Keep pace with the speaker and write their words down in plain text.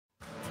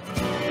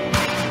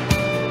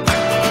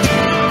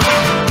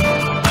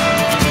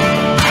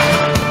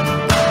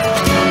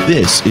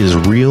This is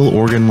Real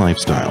Oregon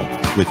Lifestyle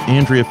with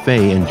Andrea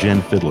Fay and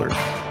Jenn Fiddler,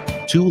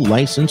 two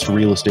licensed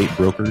real estate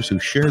brokers who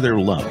share their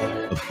love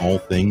of all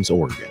things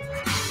Oregon.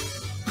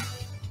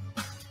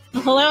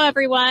 Hello,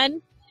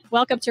 everyone.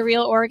 Welcome to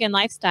Real Oregon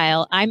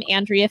Lifestyle. I'm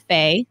Andrea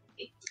Fay.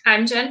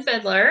 I'm Jenn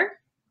Fiddler.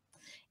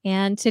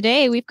 And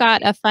today we've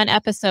got a fun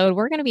episode.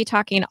 We're going to be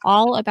talking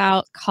all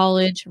about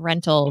college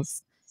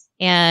rentals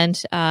and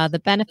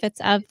the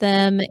benefits of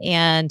them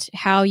and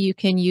how you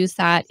can use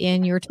that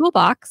in your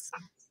toolbox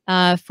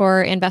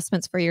for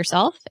investments for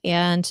yourself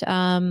and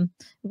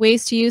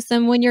ways to use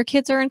them when your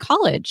kids are in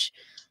college.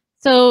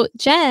 So,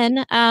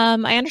 Jenn,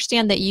 I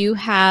understand that you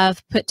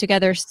have put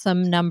together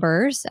some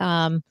numbers,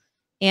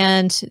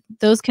 and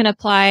those can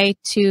apply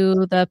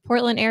to the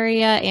Portland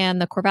area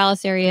and the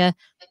Corvallis area.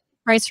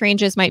 Price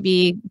ranges might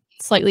be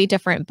slightly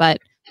different, but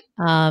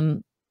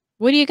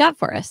what do you got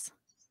for us?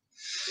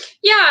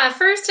 Yeah,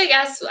 first, I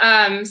guess,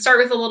 start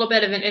with a little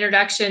bit of an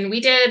introduction.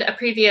 We did a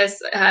previous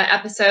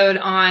episode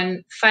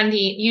on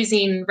funding,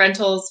 using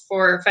rentals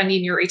for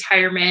funding your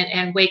retirement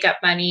and wake up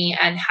money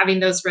and having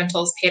those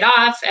rentals paid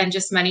off and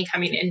just money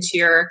coming into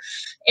your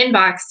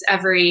inbox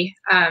every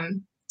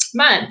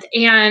month.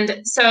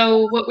 And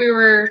so what we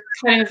were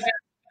kind of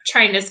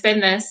trying to spin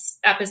this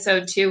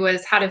episode to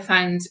was how to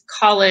fund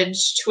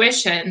college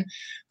tuition.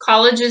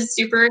 College is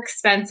super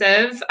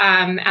expensive,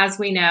 as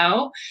we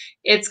know.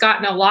 It's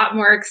gotten a lot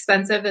more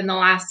expensive in the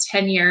last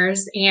 10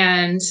 years.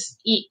 And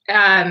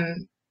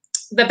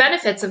the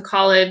benefits of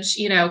college,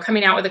 you know,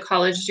 coming out with a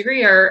college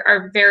degree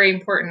are very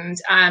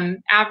important.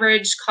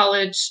 Average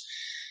college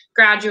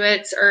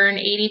graduates earn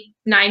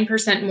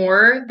 89%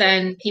 more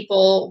than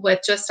people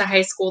with just a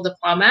high school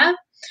diploma.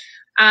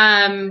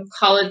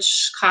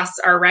 College costs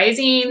are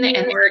rising,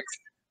 and they're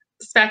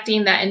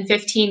expecting that in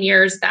 15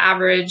 years, the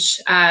average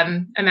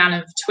amount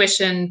of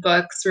tuition,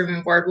 books, room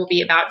and board will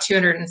be about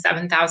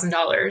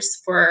 $207,000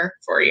 for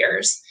 4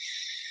 years.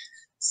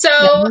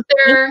 So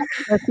they're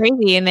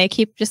crazy, and they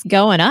keep just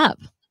going up.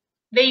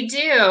 They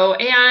do.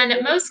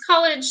 And most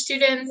college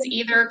students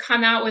either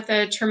come out with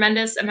a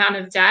tremendous amount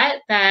of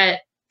debt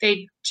that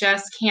they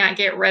just can't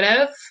get rid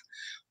of,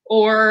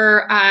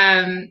 or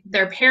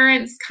their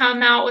parents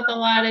come out with a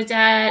lot of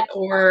debt,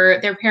 or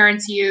their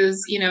parents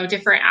use, you know,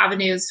 different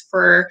avenues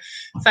for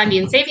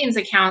funding savings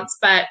accounts.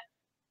 But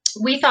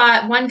we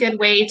thought one good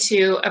way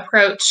to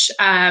approach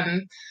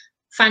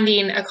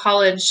funding a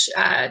college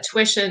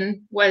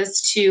tuition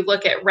was to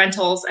look at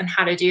rentals and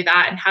how to do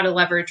that and how to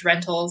leverage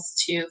rentals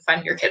to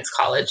fund your kids'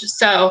 college.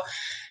 So,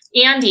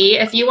 Andy,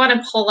 if you want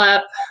to pull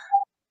up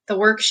the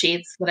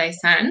worksheets that I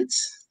sent.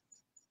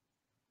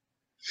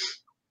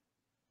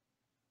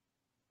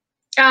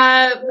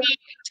 We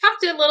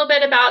talked a little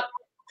bit about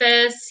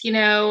this, you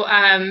know,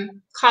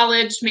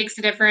 college makes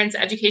a difference,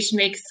 education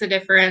makes a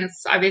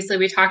difference. Obviously,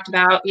 we talked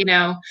about, you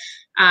know,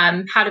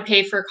 how to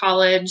pay for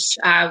college.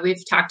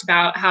 We've talked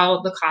about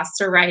how the costs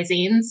are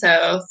rising.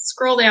 So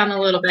scroll down a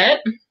little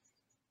bit.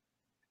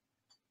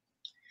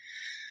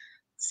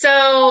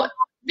 So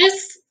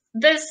this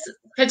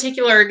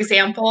particular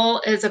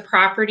example is a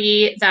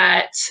property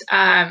that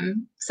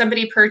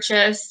somebody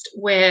purchased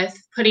with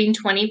putting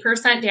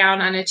 20% down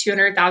on a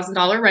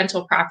 $200,000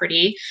 rental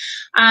property.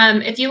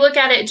 If you look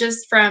at it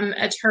just from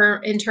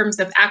in terms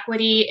of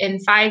equity, in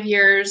 5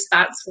 years,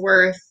 that's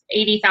worth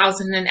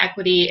 $80,000 in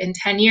equity. In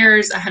 10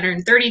 years,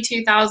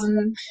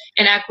 $132,000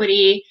 in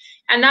equity.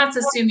 And that's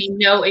assuming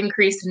no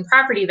increase in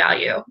property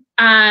value.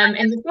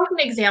 In the second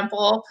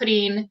example,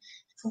 putting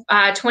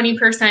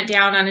 20%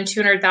 down on a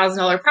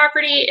 $200,000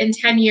 property, in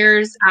 10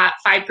 years at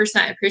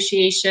 5%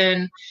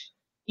 appreciation,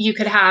 you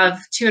could have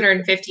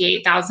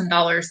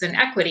 $258,000 in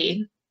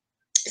equity.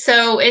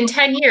 So in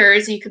 10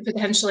 years, you could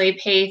potentially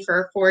pay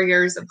for 4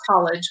 years of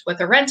college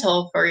with a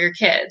rental for your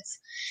kids.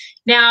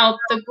 Now,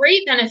 the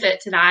great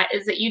benefit to that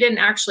is that you didn't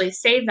actually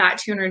save that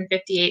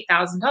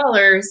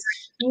 $258,000.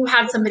 You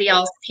had somebody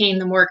else paying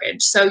the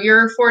mortgage. So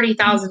your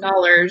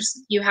 $40,000,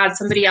 you had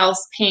somebody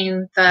else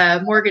paying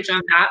the mortgage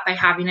on that by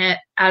having it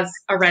as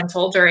a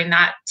rental during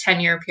that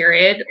 10-year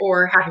period,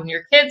 or having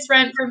your kids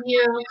rent from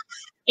you.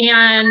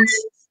 And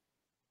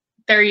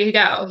there you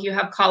go. You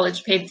have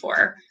college paid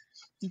for.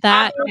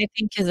 That, I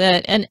think, is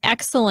an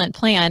excellent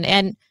plan.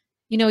 And,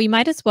 you know, you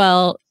might as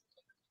well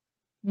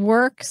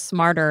work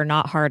smarter,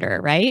 not harder,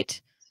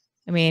 right?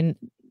 I mean,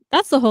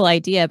 that's the whole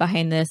idea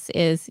behind this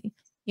is,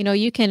 you know,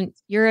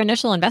 your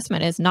initial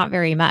investment is not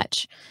very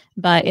much,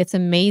 but it's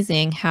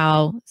amazing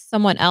how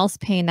someone else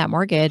paying that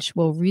mortgage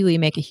will really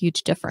make a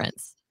huge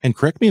difference. And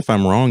correct me if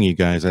I'm wrong, you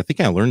guys, I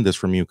think I learned this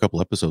from you a couple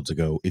episodes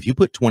ago. If you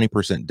put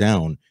 20%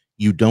 down,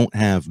 you don't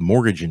have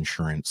mortgage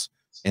insurance.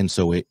 And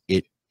so it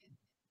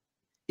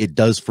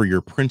does for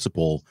your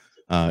principal,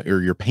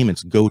 or your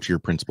payments go to your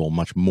principal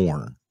much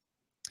more.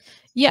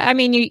 Yeah, I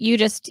mean, you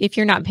just, if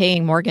you're not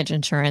paying mortgage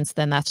insurance,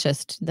 then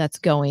that's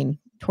going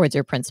towards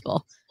your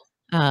principal.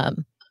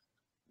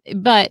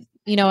 But,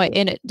 you know,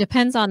 and it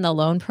depends on the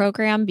loan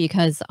program,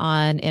 because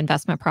on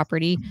investment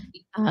property,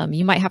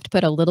 you might have to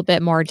put a little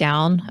bit more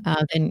down,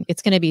 and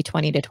it's going to be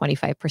 20 to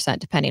 25%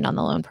 depending on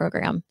the loan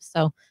program.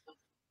 So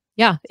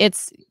yeah,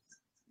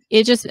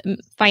 it just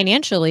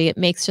financially, it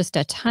makes just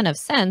a ton of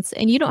sense,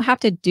 and you don't have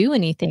to do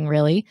anything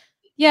really.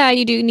 Yeah,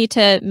 you do need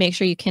to make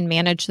sure you can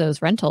manage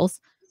those rentals,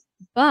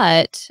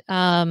 but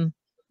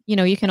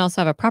you can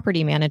also have a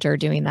property manager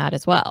doing that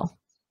as well.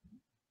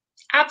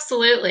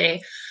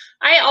 Absolutely.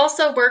 I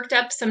also worked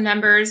up some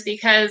numbers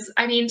because,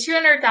 I mean,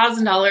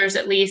 $200,000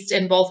 at least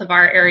in both of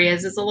our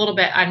areas is a little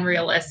bit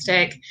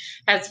unrealistic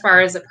as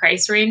far as the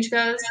price range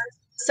goes.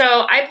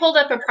 So I pulled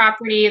up a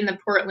property in the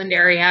Portland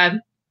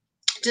area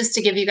just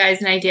to give you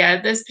guys an idea.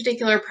 This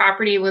particular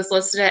property was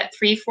listed at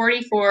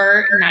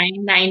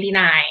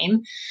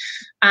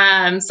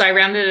 $344,999. So I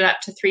rounded it up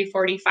to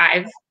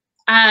 $345.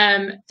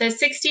 The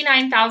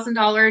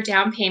 $69,000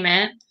 down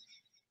payment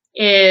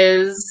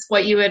is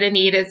what you would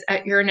need is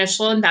at your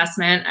initial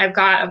investment. I've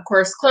got, of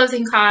course,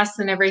 closing costs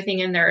and everything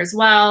in there as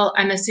well.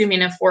 I'm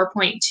assuming a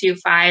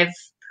 4.25%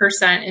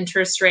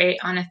 interest rate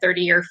on a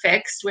 30-year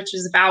fixed, which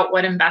is about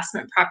what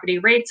investment property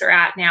rates are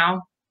at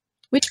now.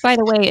 Which, by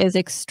the way, is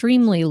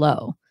extremely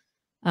low.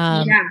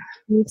 Yeah.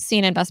 We've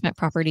seen investment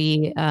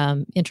property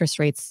interest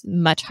rates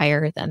much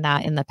higher than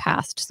that in the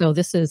past. So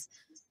these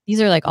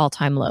are like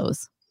all-time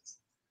lows.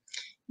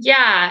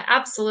 Yeah,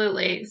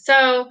 absolutely.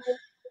 So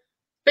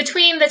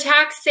between the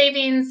tax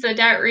savings, the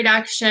debt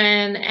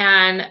reduction,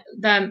 and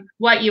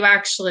what you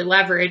actually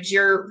leverage,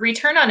 your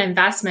return on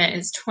investment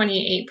is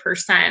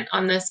 28%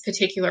 on this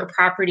particular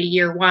property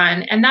year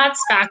one, and that's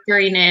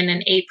factoring in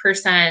an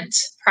 8%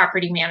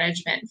 property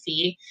management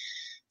fee.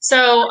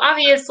 So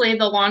obviously,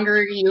 the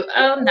longer you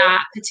own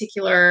that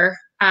particular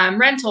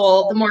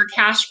rental, the more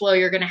cash flow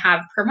you're going to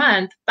have per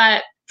month.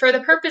 But for the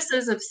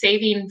purposes of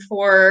saving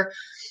for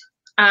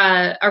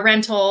a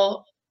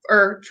rental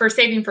or for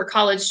saving for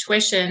college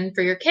tuition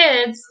for your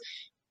kids,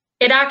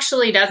 it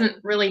actually doesn't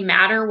really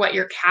matter what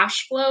your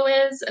cash flow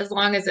is as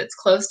long as it's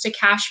close to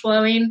cash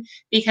flowing,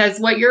 because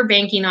what you're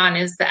banking on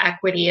is the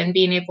equity and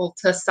being able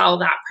to sell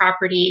that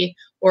property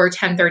or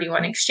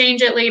 1031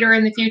 exchange it later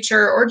in the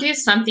future or do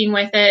something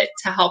with it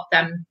to help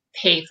them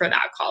pay for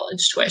that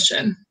college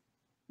tuition.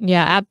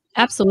 Yeah,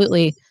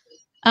 absolutely.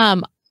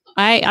 I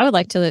would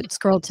like to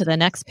scroll to the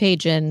next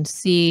page and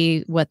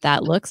see what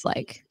that looks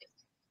like.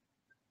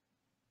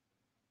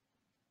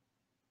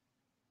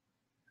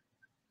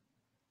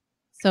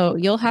 So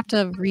you'll have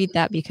to read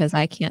that because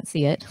I can't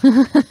see it. So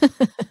at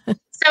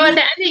the end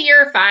of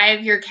year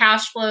 5, your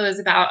cash flow is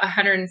about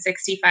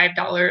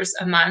 $165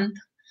 a month.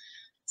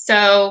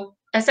 So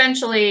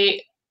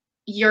essentially,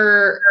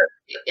 that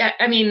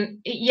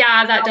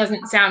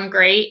doesn't sound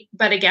great.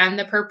 But again,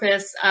 the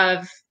purpose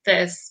of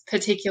this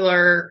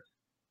particular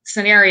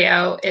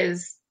scenario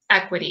is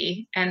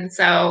equity. And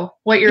so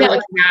what you're looking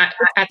at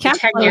the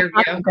 10-year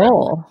view.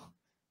 Goal.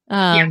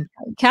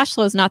 Cash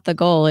flow is not the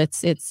goal.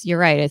 It's you're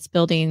right. It's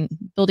building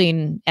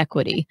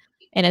equity.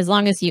 And as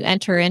long as you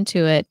enter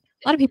into it,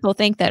 a lot of people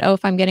think that, oh,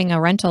 if I'm getting a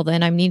rental,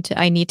 then I need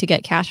to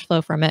get cash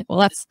flow from it. Well,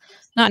 that's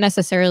not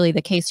necessarily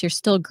the case. You're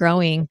still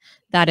growing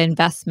that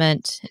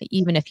investment,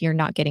 even if you're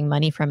not getting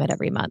money from it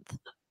every month.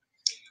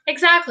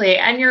 Exactly.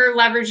 And you're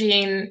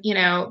leveraging,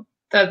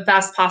 the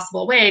best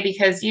possible way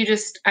because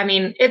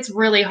it's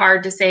really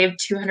hard to save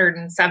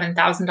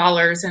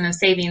 $207,000 in a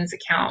savings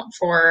account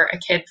for a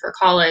kid for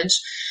college.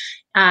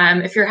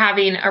 If you're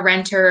having a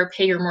renter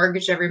pay your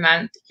mortgage every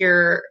month,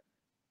 you're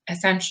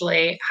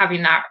essentially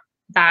having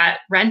that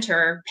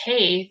renter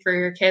pay for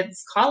your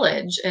kid's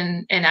college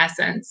in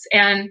essence.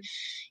 And,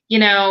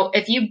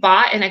 if you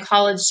bought in a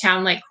college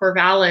town like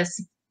Corvallis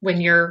when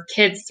your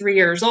kid's 3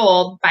 years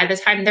old, by the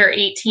time they're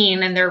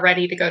 18 and they're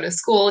ready to go to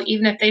school,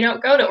 even if they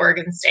don't go to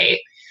Oregon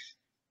State,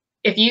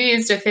 if you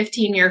used a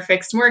 15-year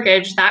fixed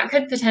mortgage, that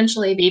could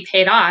potentially be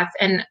paid off.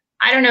 And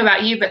I don't know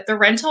about you, but the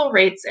rental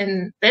rates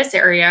in this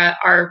area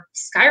are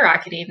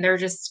skyrocketing. They're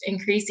just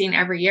increasing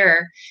every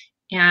year.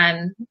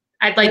 And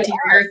I'd like to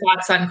hear your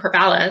thoughts on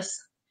Corvallis.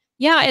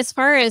 Yeah, as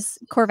far as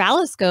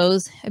Corvallis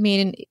goes,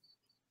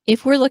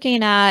 if we're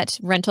looking at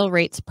rental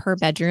rates per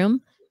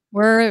bedroom,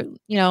 we're,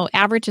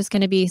 average is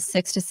going to be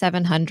 $600 to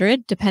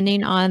 $700,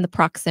 depending on the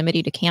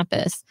proximity to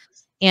campus.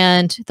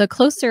 And the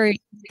closer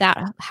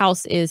that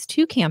house is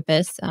to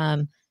campus,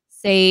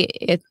 say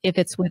if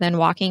it's within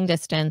walking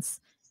distance,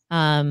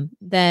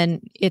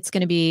 then it's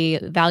going to be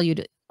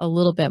valued a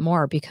little bit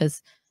more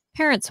because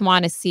parents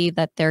want to see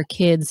that their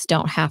kids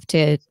don't have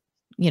to,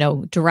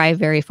 drive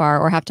very far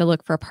or have to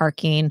look for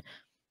parking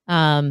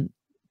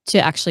to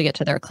actually get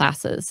to their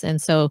classes. And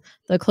so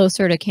the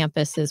closer to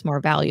campus is more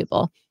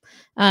valuable.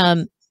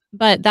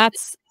 But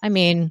that's,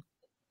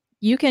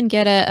 you can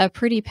get a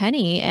pretty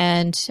penny.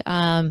 And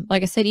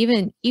like I said,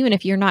 even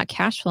if you're not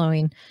cash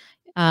flowing,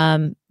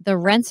 the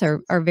rents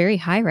are very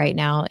high right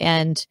now.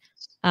 And,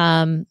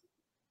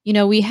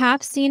 we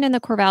have seen in the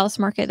Corvallis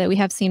market that we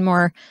have seen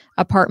more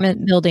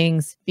apartment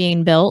buildings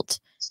being built.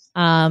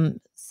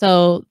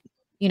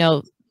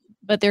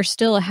 But there's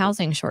still a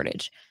housing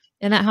shortage.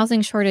 And that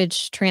housing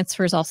shortage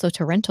transfers also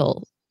to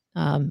rental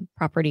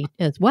property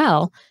as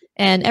well.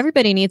 And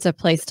everybody needs a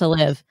place to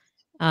live,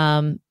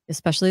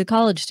 especially the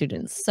college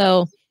students.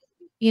 So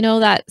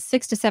that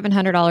 $600 to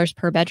 $700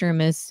 per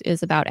bedroom is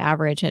about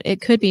average.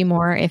 It could be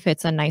more if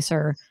it's a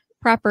nicer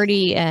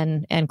property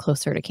and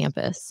closer to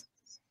campus.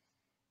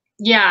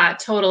 Yeah,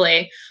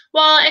 totally.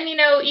 Well, and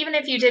even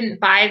if you didn't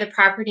buy the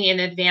property in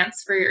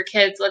advance for your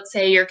kids, let's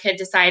say your kid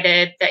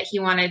decided that he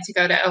wanted to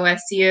go to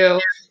OSU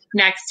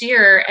next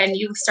year and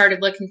you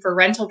started looking for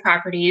rental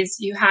properties,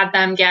 you had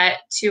them get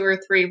 2 or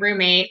 3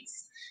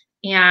 roommates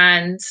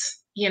and,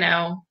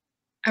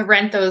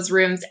 rent those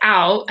rooms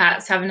out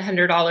at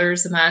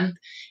 $700 a month.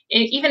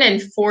 Even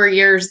in 4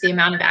 years, the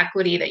amount of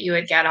equity that you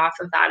would get off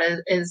of that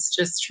is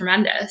just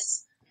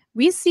tremendous.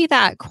 We see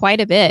that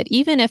quite a bit,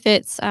 even if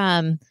it's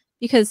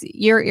because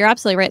you're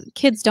absolutely right.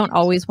 Kids don't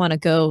always want to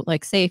go,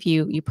 like say if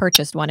you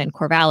purchased one in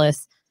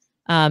Corvallis,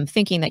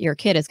 thinking that your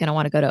kid is going to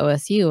want to go to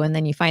OSU, and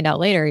then you find out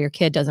later your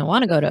kid doesn't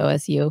want to go to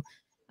OSU.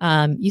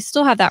 You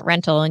still have that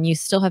rental and you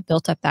still have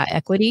built up that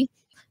equity.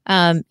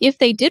 If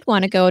they did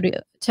want to go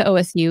to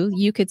OSU,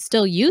 you could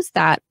still use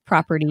that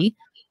property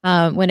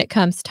when it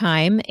comes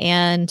time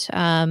and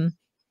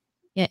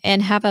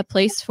have a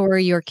place for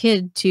your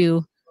kid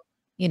to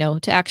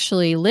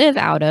actually live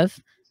out of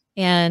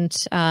and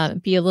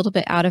be a little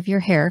bit out of your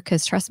hair.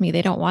 Because trust me,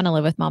 they don't want to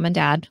live with mom and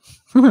dad.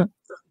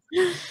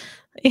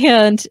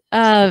 And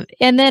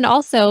then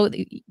also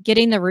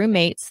getting the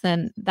roommates,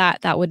 then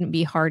that wouldn't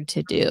be hard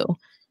to do.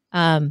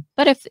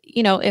 But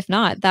if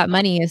not, that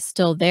money is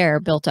still there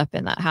built up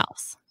in that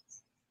house.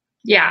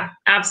 Yeah,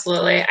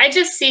 absolutely. I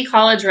just see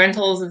college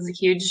rentals as a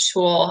huge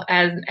tool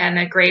and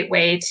a great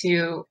way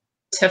to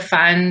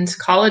fund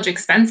college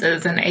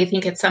expenses. And I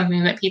think it's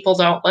something that people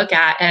don't look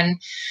at. And,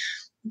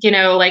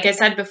 like I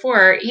said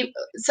before,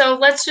 so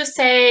let's just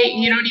say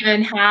you don't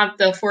even have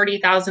the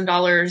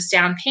 $40,000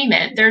 down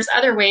payment. There's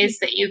other ways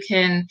that you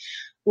can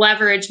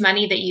leverage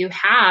money that you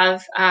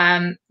have,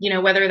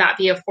 whether that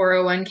be a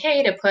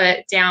 401k to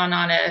put down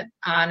on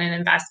an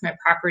investment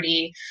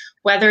property,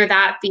 whether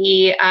that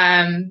be,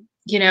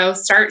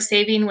 start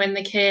saving when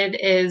the kid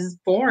is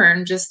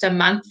born, just a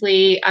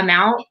monthly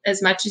amount,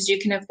 as much as you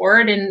can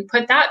afford, and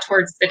put that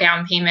towards the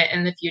down payment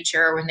in the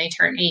future when they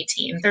turn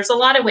 18. There's a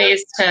lot of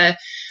ways to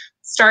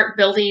start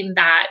building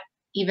that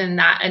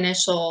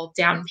initial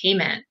down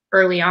payment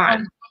early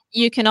on.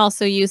 You can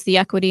also use the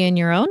equity in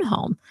your own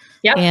home.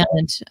 Yep.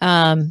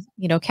 And,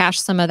 cash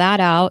some of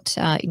that out,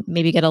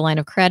 maybe get a line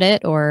of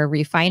credit or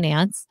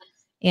refinance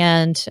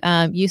and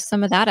use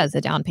some of that as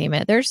a down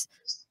payment. There's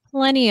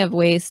plenty of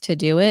ways to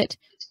do it.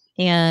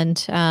 And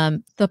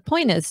the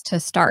point is to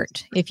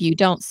start. If you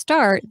don't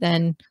start,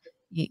 then,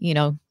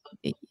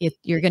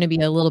 you're going to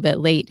be a little bit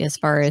late as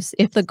far as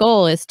if the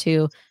goal is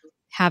to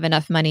have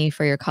enough money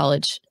for your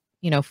college,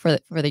 for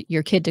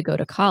your kid to go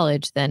to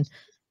college, then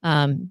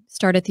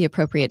start at the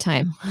appropriate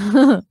time.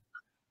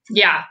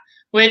 Yeah.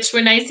 Which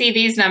when I see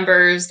these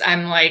numbers,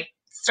 I'm like,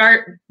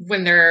 start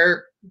when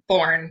they're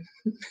born.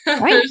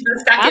 Right.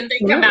 The second they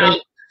come out,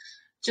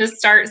 just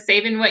start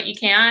saving what you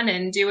can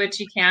and do what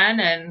you can,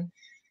 and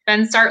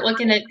then start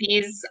looking at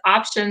these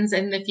options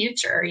in the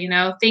future.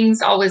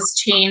 Things always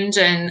change,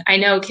 and I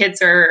know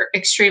kids are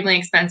extremely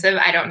expensive.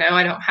 I don't know,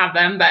 I don't have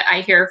them, but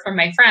I hear from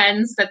my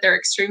friends that they're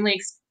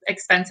extremely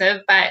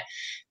expensive. But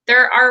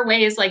there are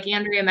ways, like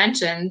Andrea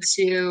mentioned,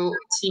 to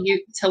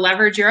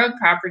leverage your own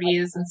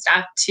properties and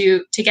stuff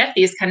to get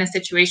these kind of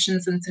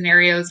situations and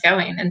scenarios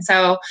going. And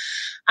so,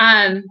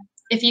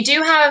 if you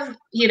do have,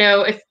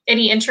 if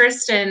any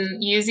interest in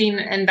using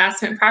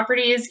investment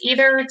properties,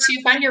 either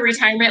to fund your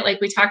retirement,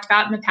 like we talked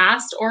about in the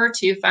past, or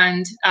to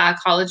fund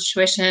college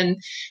tuition,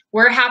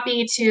 we're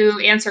happy to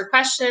answer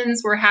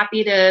questions. We're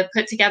happy to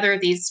put together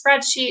these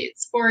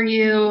spreadsheets for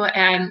you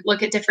and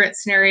look at different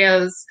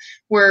scenarios.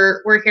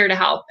 We're here to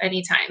help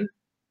anytime.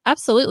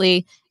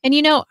 Absolutely. And,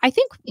 I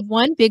think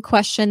one big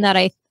question that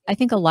I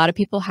think a lot of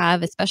people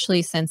have,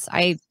 especially since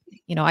I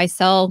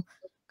sell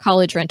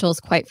college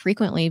rentals quite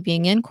frequently,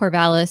 being in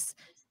Corvallis.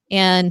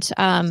 And,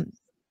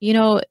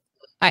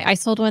 I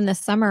sold one this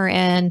summer,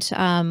 and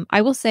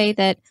I will say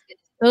that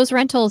those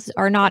rentals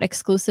are not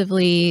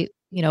exclusively,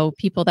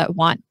 people that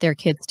want their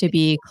kids to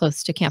be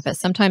close to campus.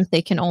 Sometimes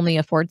they can only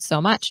afford so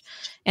much.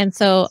 And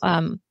so,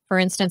 for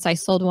instance, I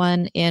sold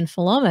one in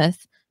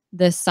Philomath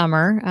this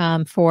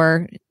summer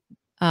for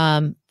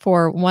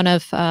one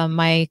of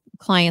my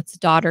clients'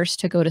 daughters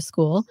to go to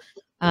school.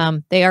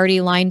 They already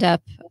lined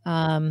up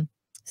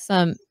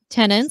some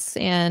tenants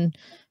and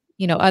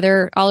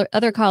other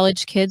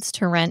college kids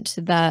to rent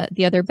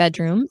the other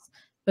bedrooms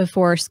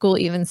before school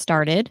even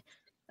started.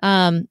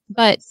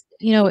 But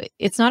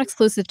it's not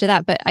exclusive to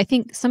that. But I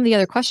think some of the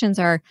other questions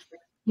are,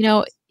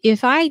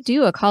 if I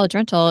do a college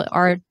rental,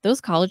 are those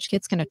college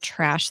kids going to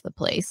trash the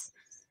place?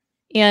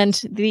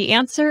 And the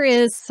answer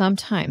is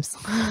sometimes.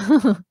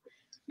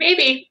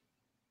 Maybe.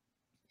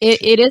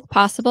 It is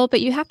possible,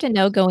 but you have to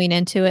know going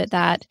into it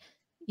that,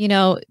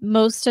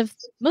 most of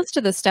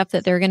the stuff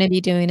that they're going to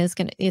be doing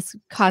is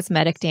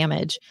cosmetic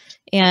damage.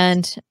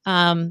 And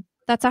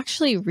that's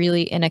actually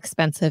really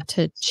inexpensive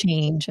to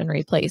change and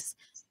replace.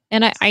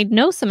 And I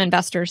know some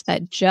investors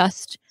that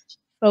just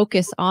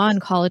focus on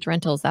college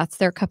rentals. That's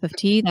their cup of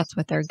tea. That's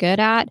what they're good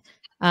at.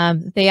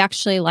 They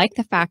actually like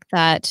the fact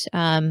that,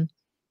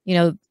 you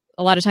know,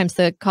 a lot of times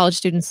the college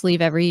students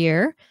leave every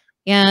year.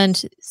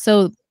 And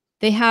so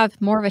they have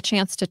more of a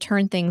chance to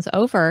turn things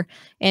over.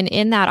 And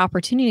in that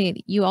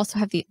opportunity, you also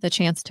have the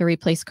chance to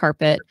replace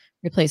carpet,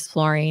 replace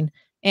flooring.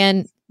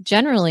 And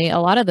generally, a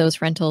lot of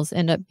those rentals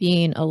end up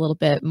being a little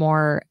bit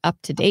more up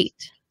to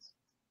date.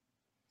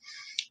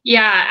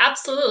 Yeah,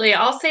 absolutely.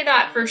 I'll say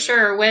that for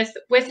sure. With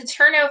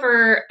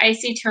turnover, I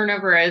see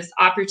turnover as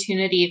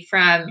opportunity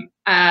from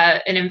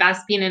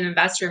being an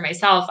investor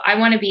myself. I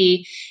want to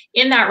be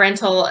in that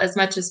rental as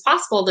much as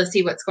possible to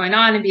see what's going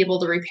on and be able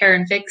to repair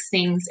and fix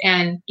things.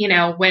 And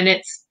when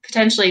it's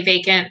potentially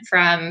vacant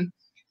from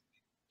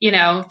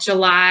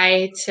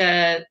July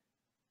to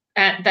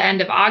at the end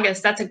of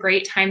August, that's a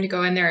great time to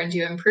go in there and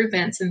do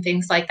improvements and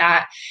things like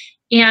that.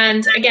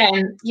 And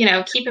again,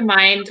 keep in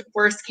mind,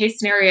 worst case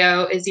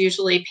scenario is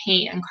usually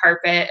paint and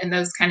carpet and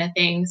those kind of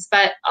things.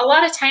 But a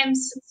lot of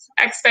times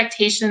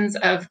expectations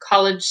of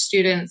college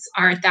students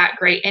aren't that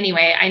great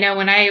anyway. I know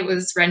when I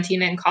was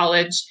renting in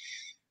college,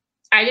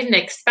 I didn't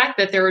expect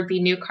that there would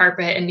be new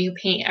carpet and new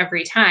paint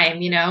every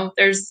time.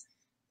 There's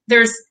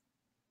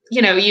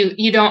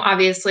you don't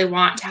obviously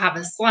want to have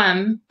a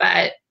slum,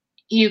 but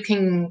you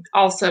can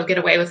also get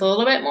away with a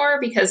little bit more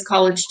because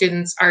college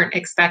students aren't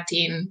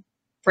expecting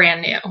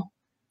brand new.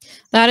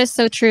 That is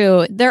so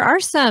true. There are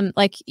some,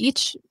 like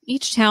each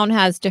town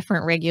has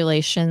different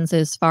regulations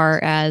as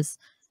far as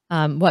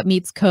what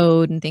meets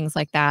code and things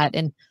like that.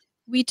 And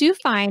we do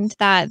find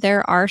that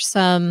there are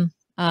some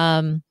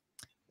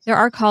there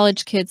are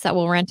college kids that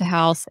will rent a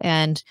house,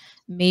 and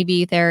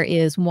maybe there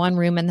is one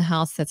room in the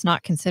house that's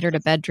not considered a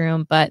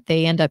bedroom, but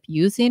they end up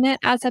using it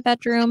as a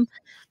bedroom.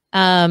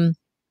 Um,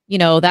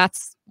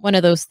 that's one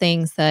of those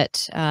things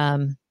that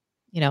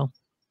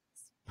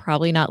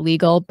probably not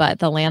legal, but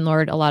the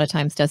landlord a lot of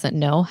times doesn't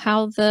know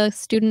how the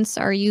students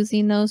are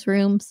using those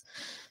rooms.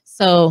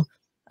 So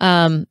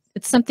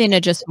it's something to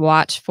just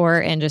watch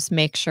for and just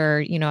make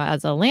sure,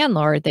 as a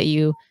landlord, that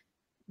you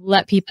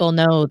let people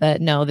know that,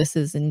 no, this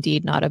is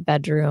indeed not a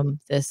bedroom.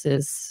 This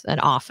is an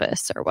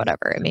office or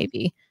whatever it may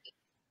be.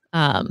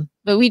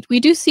 But we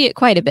do see it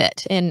quite a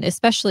bit. And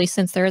especially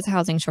since there is a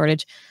housing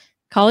shortage,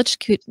 college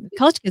kids,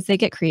 they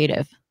get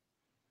creative.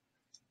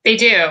 They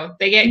do.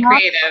 They get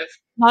creative.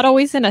 Not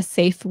always in a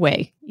safe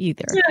way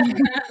either.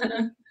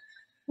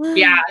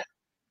 Yeah.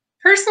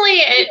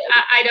 Personally,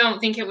 I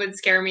don't think it would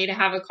scare me to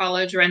have a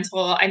college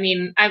rental. I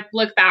mean, I've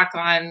looked back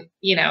on,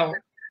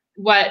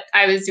 what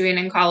I was doing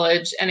in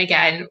college. And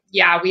again,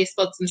 yeah, we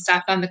spilled some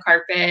stuff on the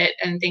carpet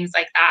and things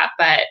like that.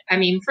 But I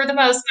mean, for the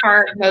most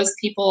part, most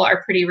people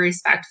are pretty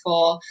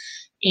respectful.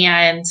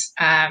 And,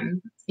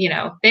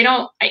 they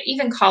don't,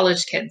 even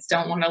college kids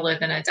don't want to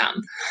live in a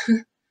dump.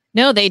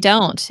 No, they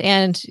don't.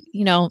 And,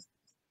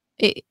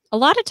 a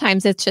lot of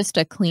times it's just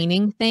a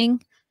cleaning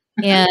thing.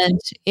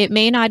 And it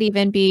may not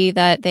even be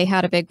that they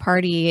had a big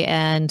party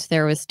and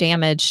there was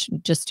damage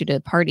just due to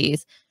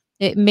parties.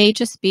 It may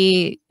just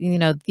be,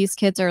 these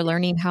kids are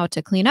learning how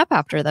to clean up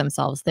after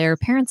themselves. Their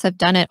parents have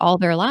done it all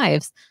their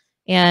lives.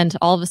 And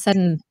all of a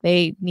sudden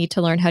they need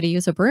to learn how to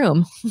use a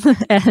broom.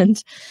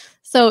 And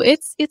so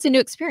it's a new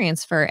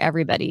experience for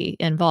everybody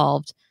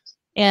involved.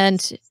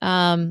 And,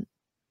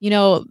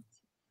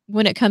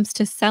 when it comes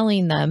to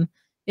selling them,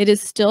 it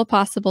is still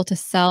possible to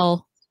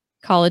sell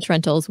college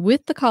rentals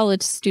with the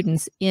college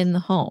students in the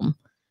home.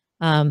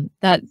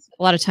 That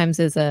a lot of times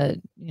is a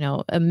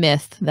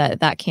myth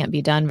that can't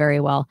be done very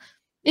well.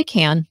 It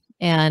can.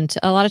 And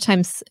a lot of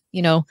times,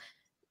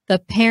 the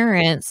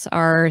parents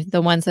are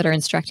the ones that are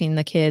instructing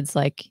the kids,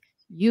 like,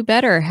 you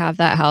better have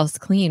that house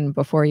clean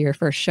before your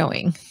first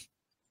showing.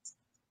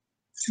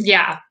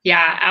 Yeah,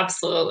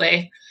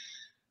 absolutely.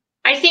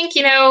 I think,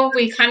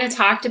 we kind of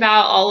talked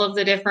about all of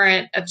the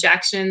different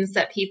objections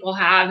that people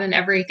have and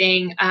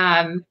everything.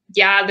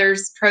 Yeah,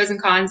 there's pros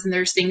and cons and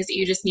there's things that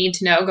you just need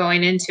to know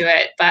going into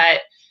it. But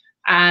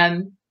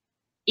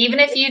even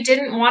if you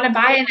didn't want to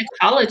buy in a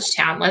college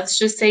town, let's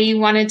just say you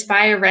wanted to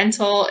buy a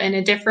rental in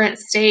a different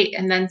state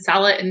and then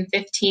sell it in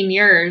 15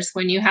 years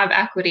when you have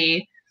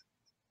equity,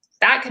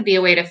 that could be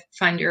a way to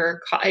fund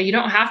you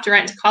don't have to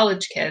rent to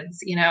college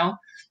kids,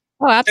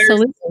 Oh,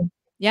 absolutely.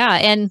 Yeah.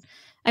 And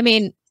I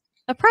mean,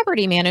 a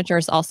property manager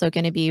is also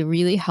going to be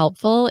really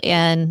helpful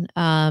in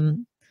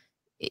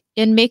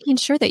making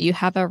sure that you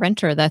have a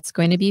renter that's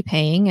going to be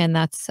paying and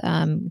that's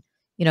going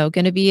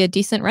to be a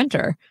decent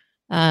renter.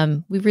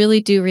 We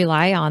really do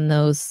rely on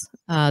those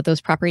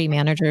property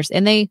managers,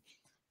 and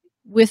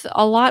we have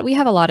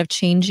a lot of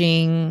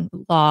changing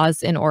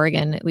laws in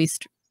Oregon, at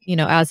least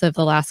as of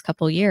the last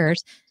couple of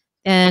years,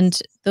 and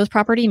those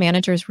property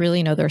managers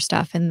really know their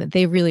stuff, and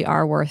they really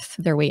are worth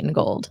their weight in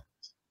gold.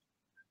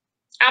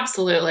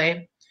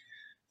 Absolutely.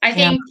 I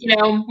think,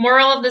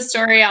 moral of the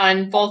story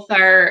on both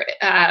our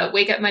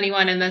Wake Up Money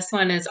one and this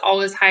one is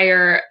always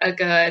hire a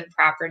good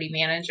property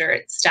manager.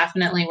 It's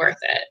definitely worth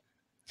it.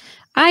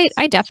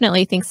 I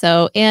definitely think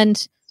so.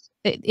 And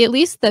at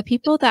least the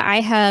people that I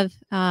have,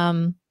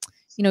 in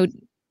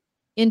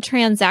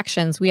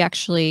transactions,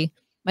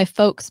 my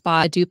folks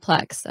bought a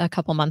duplex a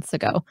couple months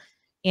ago.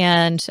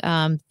 and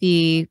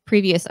the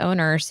previous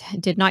owners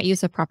did not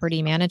use a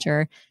property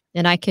manager.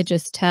 And I could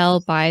just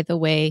tell by the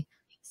way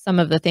some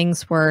of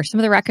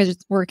the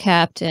records were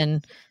kept,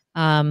 and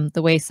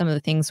the way some of the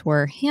things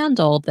were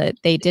handled, that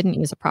they didn't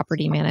use a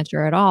property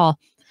manager at all.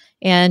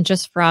 And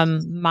just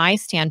from my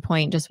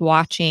standpoint, just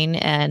watching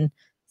and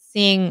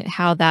seeing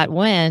how that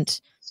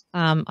went,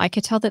 I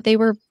could tell that they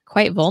were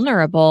quite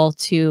vulnerable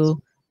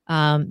to,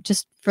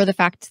 just for the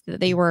fact that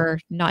they were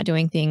not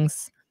doing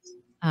things.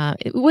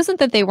 It wasn't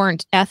that they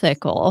weren't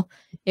ethical,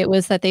 it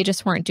was that they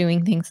just weren't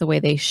doing things the way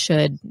they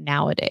should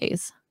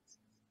nowadays.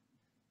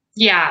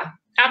 Yeah,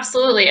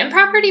 absolutely. And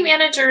property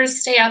managers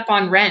stay up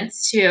on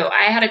rents too.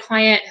 I had a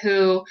client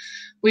who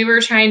we were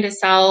trying to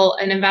sell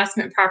an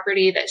investment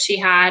property that she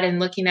had and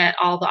looking at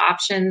all the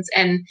options.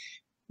 And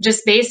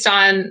just based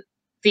on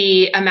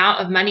the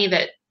amount of money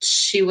that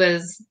she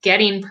was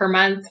getting per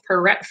month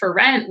for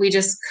rent, we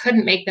just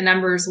couldn't make the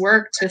numbers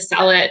work to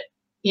sell it,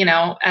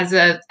 as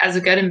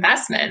a good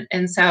investment.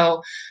 And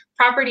so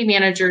property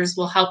managers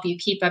will help you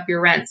keep up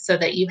your rents so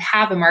that you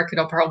have a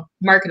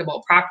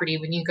marketable property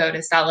when you go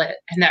to sell it,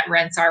 and that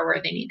rents are where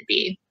they need to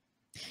be.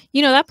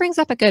 That brings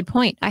up a good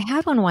point. I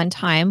had one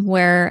time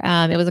where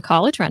it was a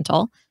college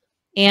rental,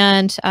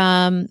 and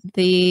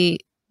the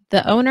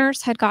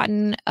owners had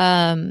gotten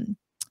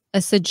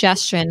a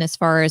suggestion as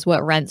far as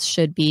what rents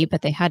should be,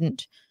 but they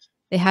hadn't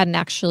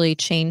actually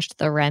changed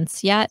the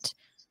rents yet.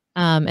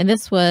 And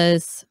this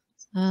was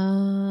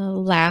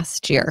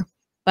last year,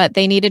 but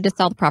they needed to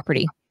sell the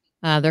property.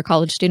 Their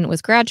college student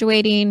was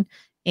graduating,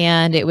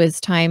 and it was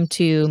time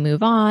to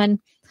move on.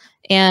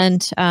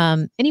 And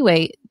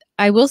anyway,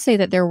 I will say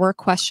that there were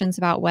questions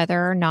about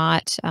whether or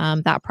not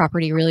that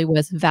property really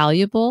was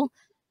valuable.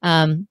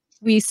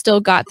 We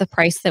still got the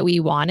price that we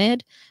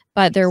wanted,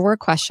 but there were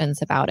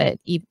questions about it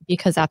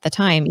because at the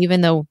time,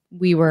 even though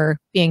we were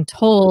being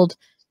told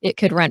it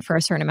could rent for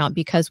a certain amount,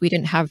 because we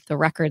didn't have the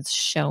records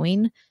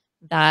showing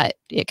that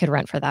it could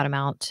rent for that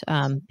amount,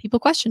 people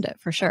questioned it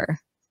for sure.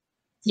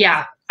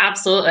 Yeah,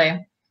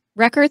 absolutely.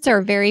 Records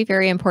are very,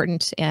 very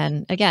important.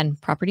 And again,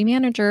 property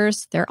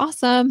managers, they're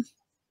awesome.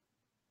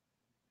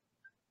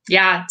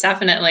 Yeah,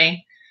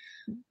 definitely.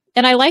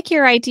 And I like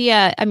your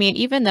idea. I mean,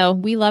 even though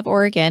we love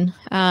Oregon,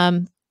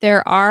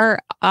 there are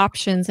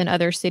options in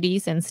other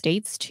cities and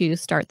states to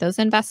start those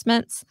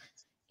investments.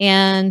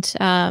 And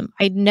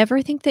I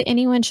never think that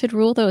anyone should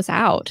rule those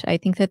out. I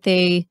think that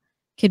they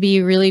could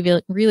be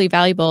really, really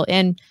valuable,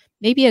 and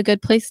maybe a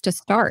good place to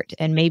start.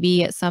 And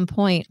maybe at some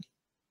point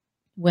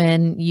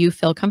when you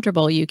feel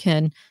comfortable, you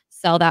can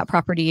sell that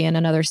property in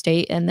another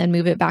state and then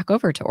move it back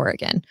over to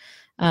Oregon.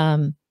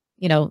 Um,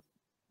 you know,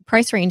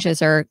 Price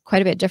ranges are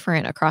quite a bit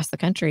different across the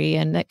country,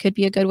 and that could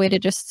be a good way to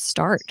just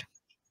start.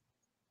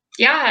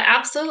 Yeah,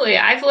 absolutely.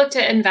 I've looked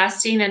at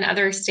investing in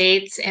other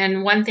states,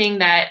 and one thing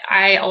that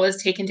I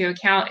always take into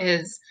account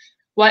is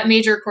what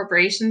major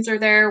corporations are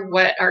there,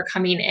 what are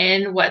coming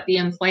in, what the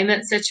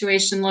employment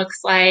situation looks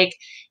like.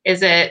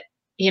 Is it,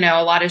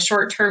 a lot of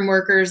short-term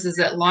workers? Is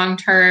it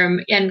long-term?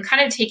 And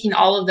kind of taking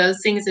all of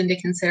those things into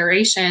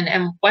consideration.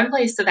 And one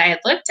place that I had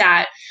looked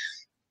at,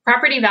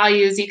 property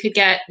values, you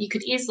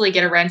could easily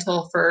get a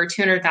rental for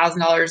 $200,000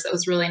 that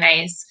was really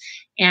nice,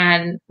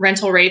 and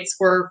rental rates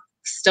were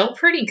still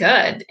pretty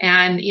good.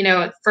 And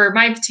for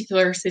my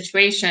particular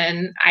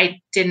situation, I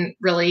didn't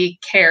really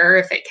care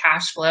if it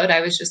cash flowed.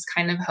 I was just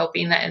kind of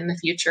hoping that in the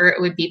future it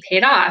would be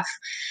paid off.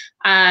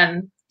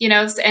 And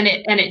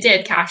it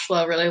did cash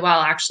flow really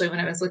well, actually, when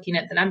I was looking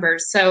at the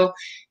numbers. So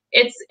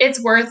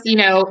it's worth,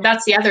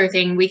 that's the other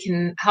thing we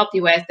can help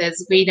you with,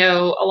 is we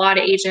know a lot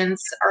of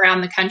agents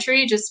around the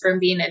country just from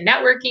being in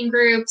networking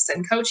groups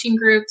and coaching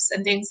groups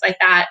and things like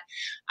that.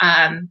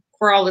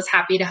 We're always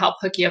happy to help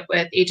hook you up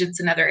with agents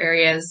in other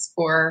areas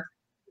for,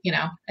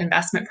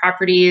 investment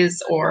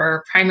properties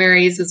or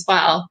primaries as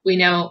well. We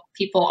know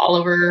people all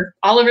over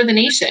the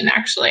nation,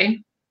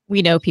 actually.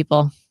 We know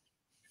people.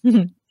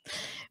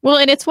 Well,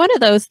 and it's one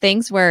of those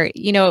things where,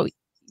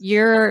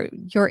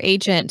 your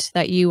agent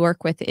that you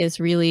work with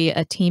is really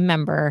a team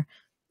member,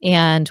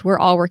 and we're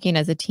all working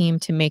as a team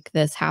to make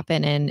this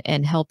happen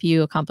and help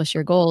you accomplish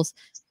your goals.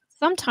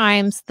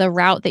 Sometimes the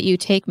route that you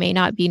take may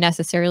not be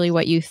necessarily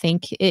what you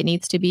think it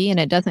needs to be, and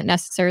it doesn't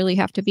necessarily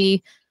have to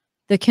be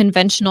the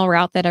conventional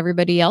route that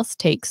everybody else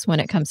takes when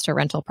it comes to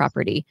rental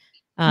property.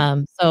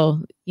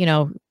 So,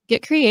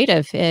 get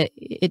creative.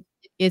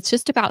 It's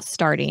just about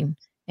starting.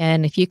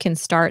 And if you can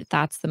start,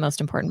 that's the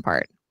most important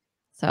part.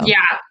 So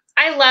yeah,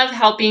 I love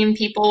helping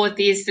people with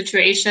these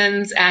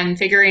situations and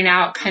figuring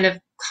out kind of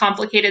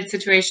complicated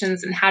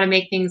situations and how to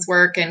make things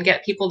work and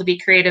get people to be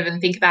creative and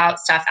think about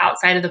stuff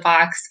outside of the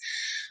box.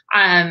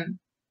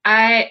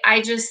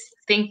 I just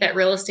think that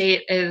real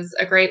estate is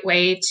a great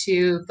way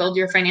to build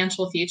your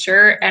financial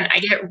future. And I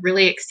get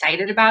really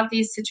excited about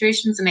these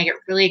situations, and I get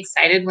really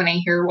excited when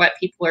I hear what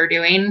people are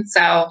doing.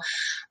 So,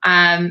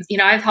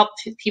 I've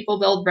helped people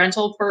build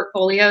rental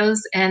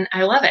portfolios, and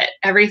I love it.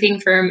 Everything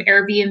from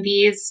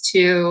Airbnbs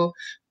to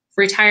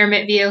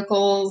retirement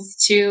vehicles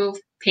to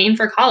paying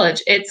for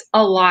college. It's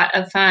a lot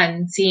of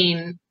fun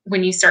seeing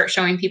when you start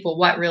showing people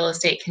what real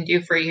estate can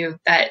do for you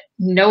that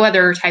no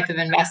other type of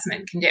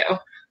investment can do.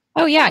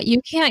 Oh yeah, you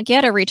can't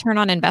get a return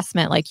on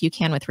investment like you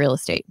can with real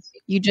estate.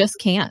 You just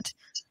can't.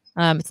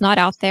 It's not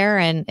out there,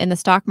 and in the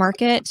stock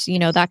market,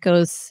 that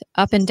goes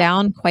up and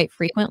down quite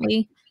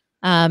frequently.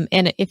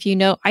 And if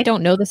I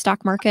don't know the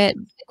stock market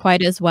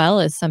quite as well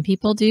as some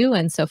people do,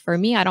 and so for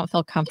me, I don't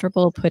feel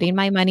comfortable putting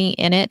my money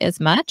in it as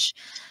much.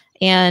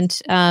 And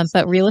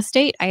but real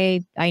estate,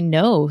 I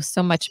know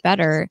so much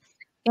better.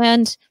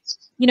 And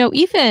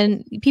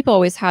even people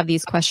always have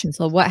these questions.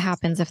 Well, what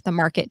happens if the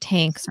market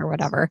tanks or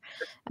whatever?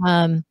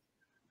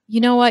 You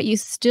know what? You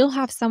still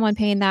have someone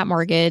paying that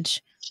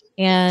mortgage,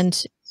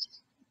 and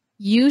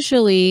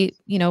usually,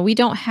 we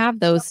don't have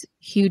those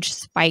huge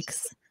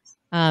spikes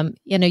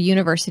in a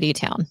university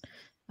town.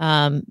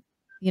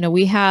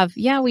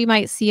 We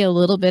might see a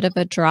little bit of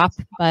a drop,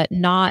 but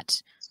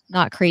not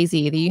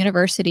crazy. The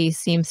university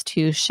seems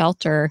to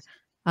shelter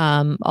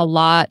a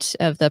lot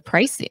of the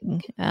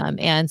pricing.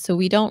 And so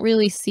we don't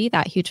really see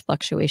that huge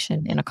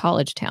fluctuation in a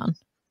college town.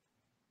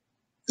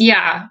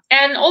 Yeah.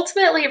 And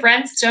ultimately,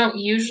 rents don't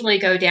usually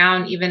go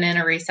down even in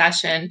a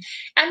recession.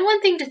 And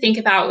one thing to think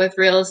about with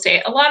real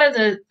estate, a lot of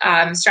the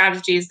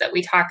strategies that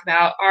we talk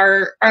about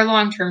are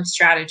long-term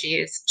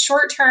strategies.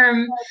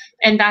 Short-term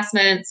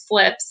investments,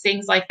 flips,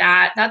 things like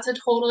that, that's a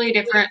totally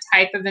different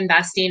type of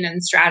investing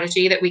and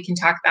strategy that we can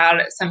talk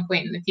about at some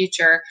point in the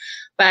future.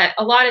 But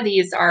a lot of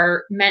these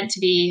are meant to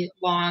be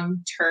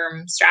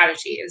long-term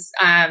strategies.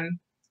 I'm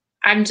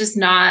just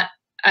not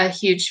a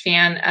huge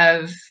fan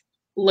of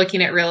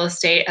looking at real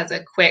estate as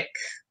a quick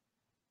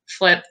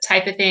flip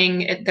type of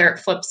thing. Their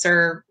flips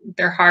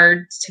they're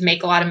hard to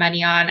make a lot of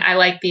money on. I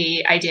like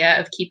the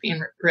idea of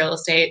keeping real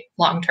estate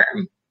long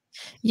term.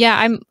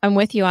 Yeah, I'm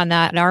with you on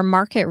that. Our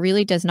market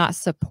really does not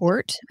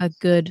support a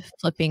good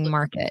flipping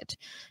market.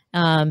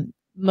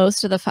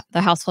 Most of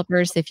the house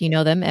flippers, if you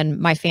know them, and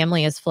my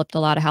family has flipped a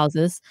lot of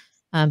houses,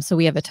 so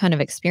we have a ton of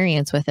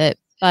experience with it.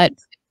 But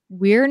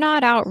we're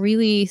not out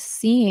really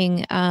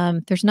seeing.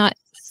 There's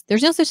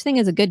no such thing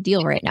as a good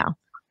deal right now.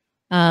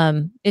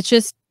 It's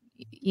just,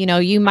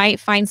 you might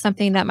find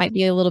something that might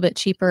be a little bit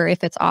cheaper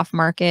if it's off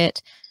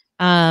market.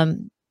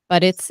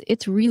 But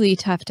it's really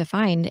tough to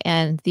find.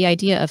 And the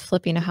idea of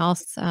flipping a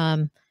house,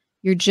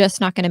 you're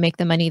just not going to make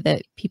the money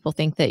that people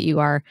think that you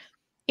are.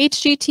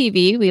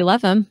 HGTV, we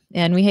love them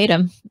and we hate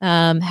them,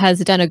 has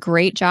done a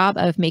great job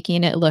of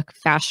making it look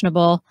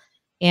fashionable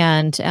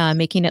and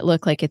making it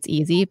look like it's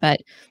easy.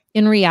 But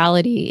in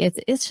reality,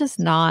 it's just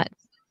not.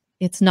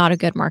 It's not a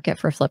good market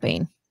for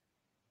flipping.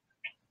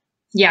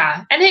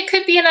 Yeah. And it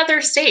could be in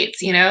other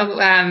states,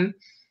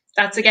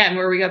 that's again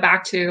where we go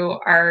back to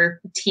our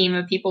team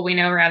of people we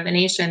know around the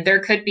nation. There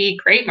could be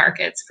great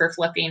markets for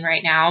flipping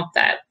right now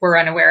that we're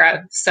unaware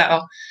of.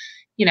 So,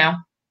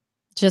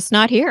 just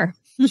not here.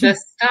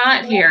 Just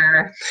not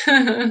here.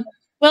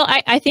 Well,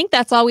 I think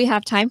that's all we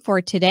have time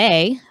for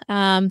today.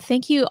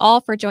 Thank you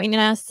all for joining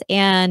us,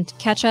 and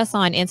catch us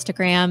on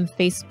Instagram,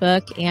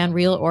 Facebook, and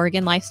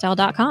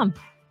realoregonlifestyle.com.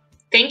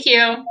 Thank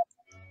you.